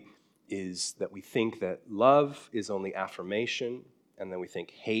society, is that we think that love is only affirmation, and then we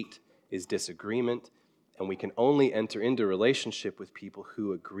think hate is disagreement, and we can only enter into a relationship with people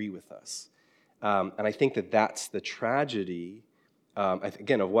who agree with us. And I think that that's the tragedy,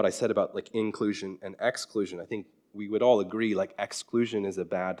 again, of what I said about inclusion and exclusion. I think we would all agree exclusion is a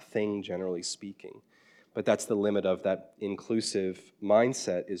bad thing, generally speaking. But that's the limit of that inclusive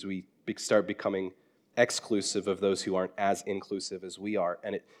mindset, is we start becoming exclusive of those who aren't as inclusive as we are.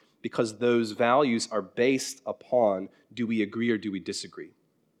 And because those values are based upon, do we agree or do we disagree?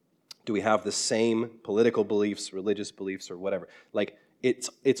 Do we have the same political beliefs, religious beliefs, or whatever?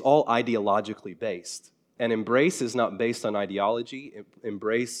 It's all ideologically based. And embrace is not based on ideology.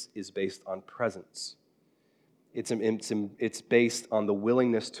 Embrace is based on presence. It's based on the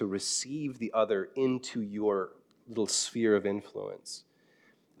willingness to receive the other into your little sphere of influence,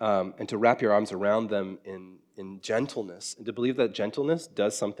 and to wrap your arms around them in gentleness, and to believe that gentleness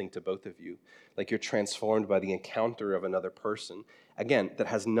does something to both of you. You're transformed by the encounter of another person, again, that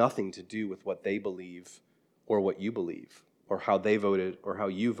has nothing to do with what they believe or what you believe or how they voted or how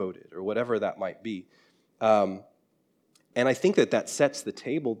you voted or whatever that might be. And I think that sets the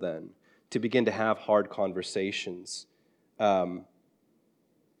table then to begin to have hard conversations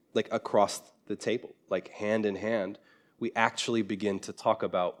across the table, hand in hand. We actually begin to talk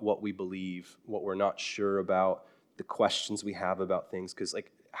about what we believe, what we're not sure about, the questions we have about things. Because,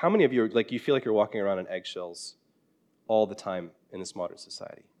 how many of you, you feel like you're walking around on eggshells all the time in this modern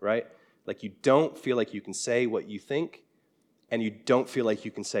society, right? You don't feel like you can say what you think, and you don't feel like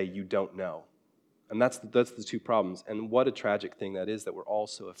you can say you don't know. And that's the two problems. And what a tragic thing that is, that we're all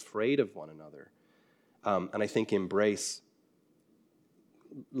so afraid of one another. And I think embrace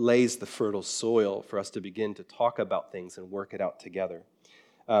lays the fertile soil for us to begin to talk about things and work it out together.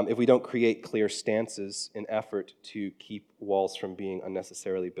 If we don't create clear stances in effort to keep walls from being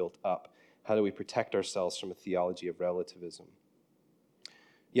unnecessarily built up, how do we protect ourselves from a theology of relativism?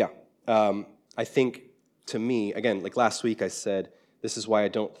 Yeah, I think, to me, again, last week I said, this is why I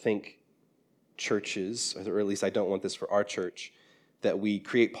don't think churches, or at least I don't want this for our church, that we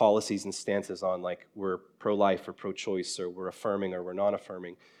create policies and stances on we're pro-life or pro-choice, or we're affirming or we're not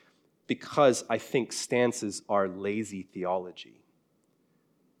affirming, because I think stances are lazy theology.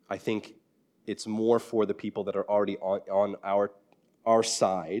 I think it's more for the people that are already on our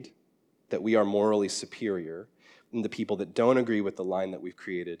side, that we are morally superior, and the people that don't agree with the line that we've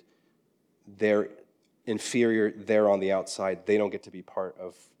created, they're inferior, they're on the outside, they don't get to be part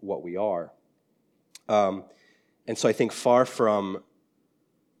of what we are. And so I think far from,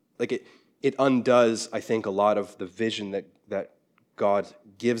 it undoes, I think, a lot of the vision that God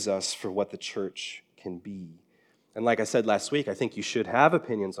gives us for what the church can be. And like I said last week, I think you should have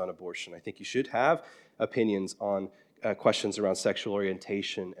opinions on abortion. I think you should have opinions on questions around sexual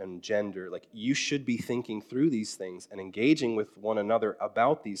orientation and gender. Like, you should be thinking through these things and engaging with one another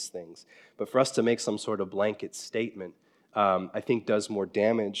about these things. But for us to make some sort of blanket statement, I think does more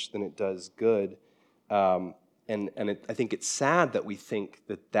damage than it does good. I think it's sad that we think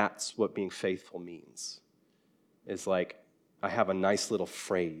that that's what being faithful means. Is like, I have a nice little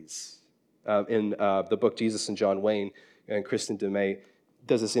phrase. In the book Jesus and John Wayne, and Kristen DeMay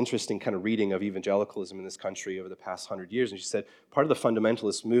does this interesting kind of reading of evangelicalism in this country over the past 100 years. And she said part of the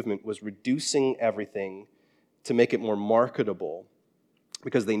fundamentalist movement was reducing everything to make it more marketable,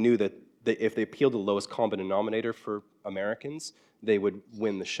 because they knew that if they appealed to the lowest common denominator for Americans, they would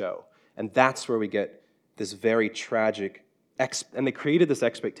win the show. And that's where we get this very tragic, and they created this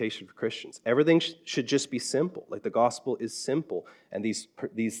expectation for Christians. Everything should just be simple. Like, the gospel is simple, and these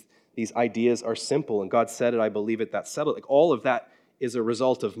ideas are simple, and God said it, I believe it, that's settled. Like, all of that is a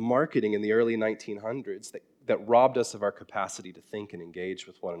result of marketing in the early 1900s that robbed us of our capacity to think and engage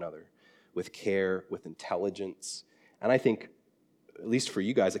with one another, with care, with intelligence. And I think, at least for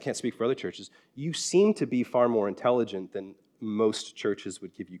you guys, I can't speak for other churches, you seem to be far more intelligent than most churches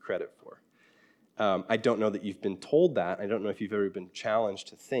would give you credit for. I don't know that you've been told that. I don't know if you've ever been challenged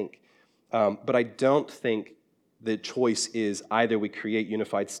to think. But I don't think the choice is either we create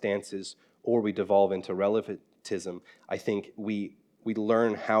unified stances or we devolve into relativism. I think we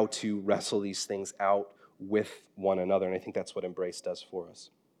learn how to wrestle these things out with one another, and I think that's what Embrace does for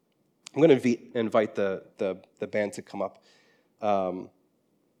us. I'm going to invite the band to come up.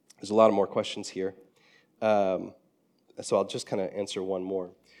 There's a lot of more questions here. So I'll just kind of answer one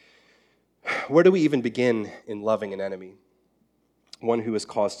more. Where do we even begin in loving an enemy? One who has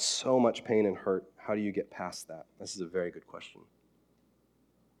caused so much pain and hurt. How do you get past that? This is a very good question.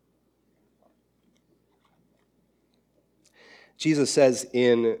 Jesus says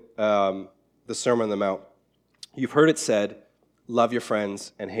in the Sermon on the Mount, you've heard it said, love your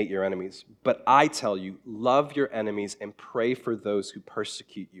friends and hate your enemies. But I tell you, love your enemies and pray for those who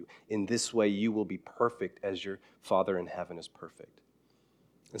persecute you. In this way, you will be perfect as your Father in heaven is perfect.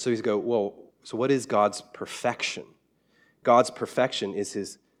 And so he's go, well, so what is God's perfection? God's perfection is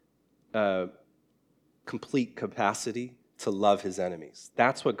his complete capacity to love his enemies.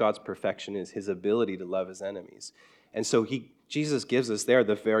 That's what God's perfection is, his ability to love his enemies. And so Jesus gives us there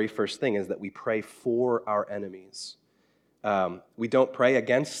the very first thing is that we pray for our enemies. We don't pray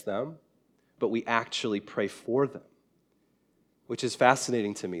against them, but we actually pray for them, which is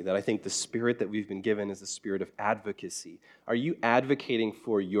fascinating to me, that I think the spirit that we've been given is the spirit of advocacy. Are you advocating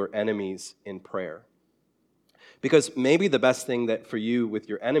for your enemies in prayer? Because maybe the best thing that for you with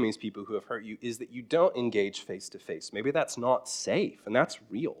your enemies, people who have hurt you, is that you don't engage face to face. Maybe that's not safe, and that's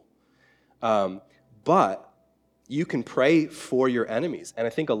real. But you can pray for your enemies. And I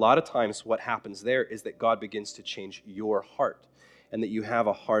think a lot of times what happens there is that God begins to change your heart, and that you have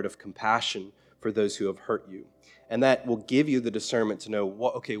a heart of compassion for those who have hurt you. And that will give you the discernment to know,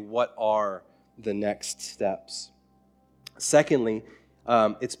 what are the next steps? Secondly,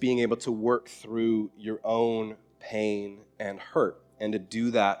 it's being able to work through your own pain and hurt, and to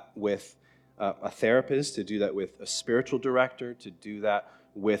do that with a therapist, to do that with a spiritual director, to do that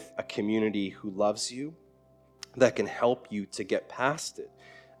with a community who loves you, that can help you to get past it.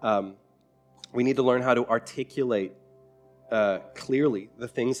 We need to learn how to articulate clearly the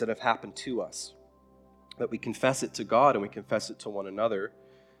things that have happened to us, that we confess it to God and we confess it to one another,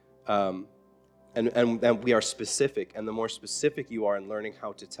 and we are specific. And the more specific you are in learning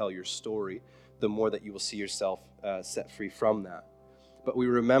how to tell your story, the more that you will see yourself set free from that. But we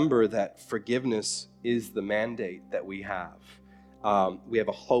remember that forgiveness is the mandate that we have. We have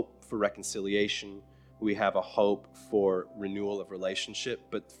a hope for reconciliation. We have a hope for renewal of relationship,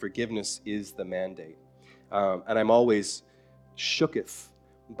 but forgiveness is the mandate. And I'm always shooketh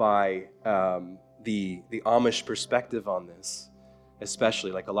by the Amish perspective on this,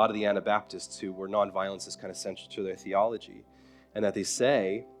 especially like a lot of the Anabaptists who were nonviolence is kind of central to their theology, and that they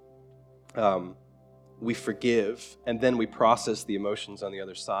say, we forgive, and then we process the emotions on the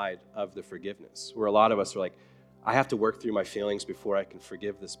other side of the forgiveness, where a lot of us are like, I have to work through my feelings before I can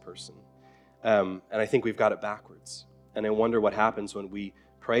forgive this person. And I think we've got it backwards. And I wonder what happens when we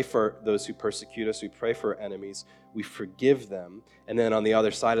pray for those who persecute us, we pray for our enemies, we forgive them, and then on the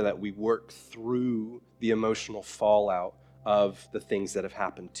other side of that, we work through the emotional fallout of the things that have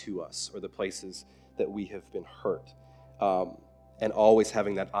happened to us or the places that we have been hurt. And always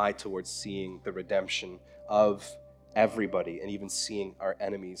having that eye towards seeing the redemption of everybody and even seeing our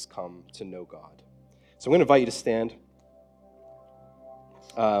enemies come to know God. So I'm going to invite you to stand.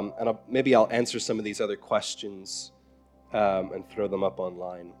 And maybe I'll answer some of these other questions and throw them up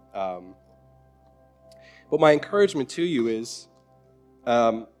online. But my encouragement to you is,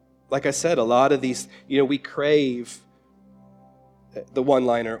 like I said, a lot of these, we crave the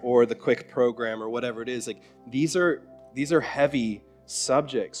one-liner or the quick program or whatever it is. Like these are heavy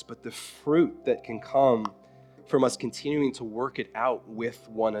subjects, but the fruit that can come from us continuing to work it out with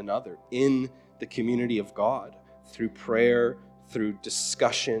one another in the community of God through prayer, through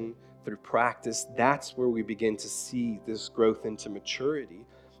discussion, through practice, that's where we begin to see this growth into maturity.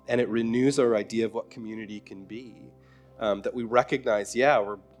 And it renews our idea of what community can be. That we recognize,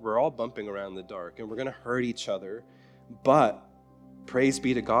 we're all bumping around in the dark and we're going to hurt each other, but praise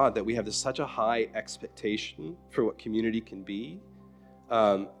be to God that we have such a high expectation for what community can be.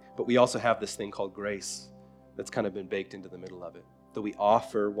 But we also have this thing called grace that's kind of been baked into the middle of it. That we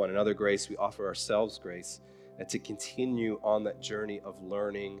offer one another grace, we offer ourselves grace, and to continue on that journey of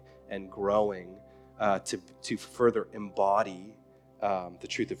learning and growing to further embody the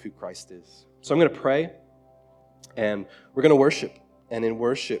truth of who Christ is. So I'm going to pray, and we're going to worship. And in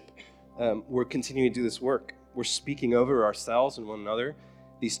worship, we're continuing to do this work. We're speaking over ourselves and one another,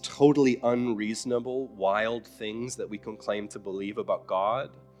 these totally unreasonable, wild things that we can claim to believe about God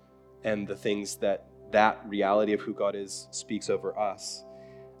and the things that reality of who God is speaks over us.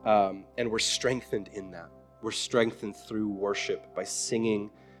 And we're strengthened in that. We're strengthened through worship by singing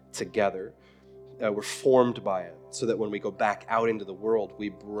together. We're formed by it so that when we go back out into the world, we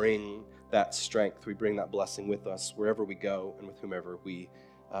bring that strength, we bring that blessing with us wherever we go and with whomever we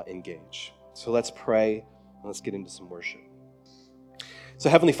engage. So let's pray and let's get into some worship. So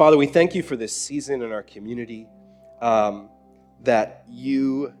Heavenly Father, we thank you for this season in our community that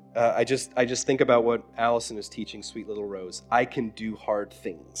you, I just think about what Allison is teaching Sweet Little Rose. I can do hard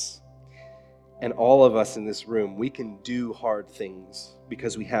things. And all of us in this room, we can do hard things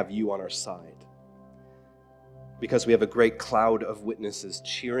because we have you on our side. Because we have a great cloud of witnesses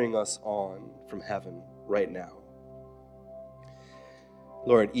cheering us on from heaven right now.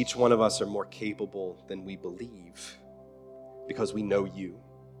 Lord, each one of us are more capable than we believe because we know you.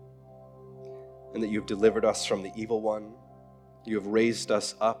 And that you have delivered us from the evil one. You have raised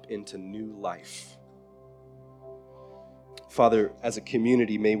us up into new life. Father, as a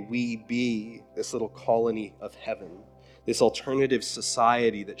community, may we be this little colony of heaven, this alternative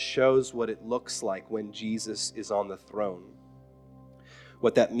society that shows what it looks like when Jesus is on the throne,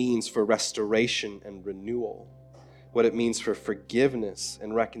 what that means for restoration and renewal, what it means for forgiveness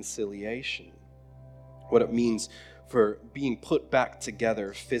and reconciliation, what it means for being put back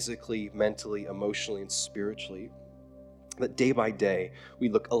together physically, mentally, emotionally, and spiritually. That day by day, we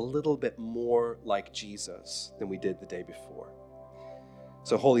look a little bit more like Jesus than we did the day before.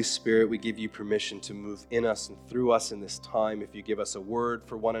 So Holy Spirit, we give you permission to move in us and through us in this time. If you give us a word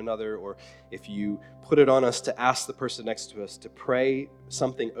for one another, or if you put it on us to ask the person next to us to pray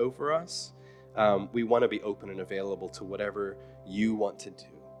something over us, we want to be open and available to whatever you want to do.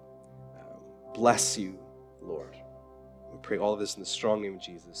 Bless you, Lord. We pray all of this in the strong name of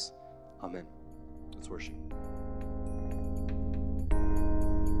Jesus. Amen. Let's worship.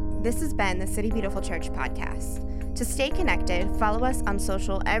 This has been the City Beautiful Church podcast. To stay connected, follow us on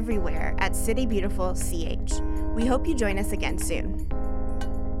social everywhere at City Beautiful CH. We hope you join us again soon.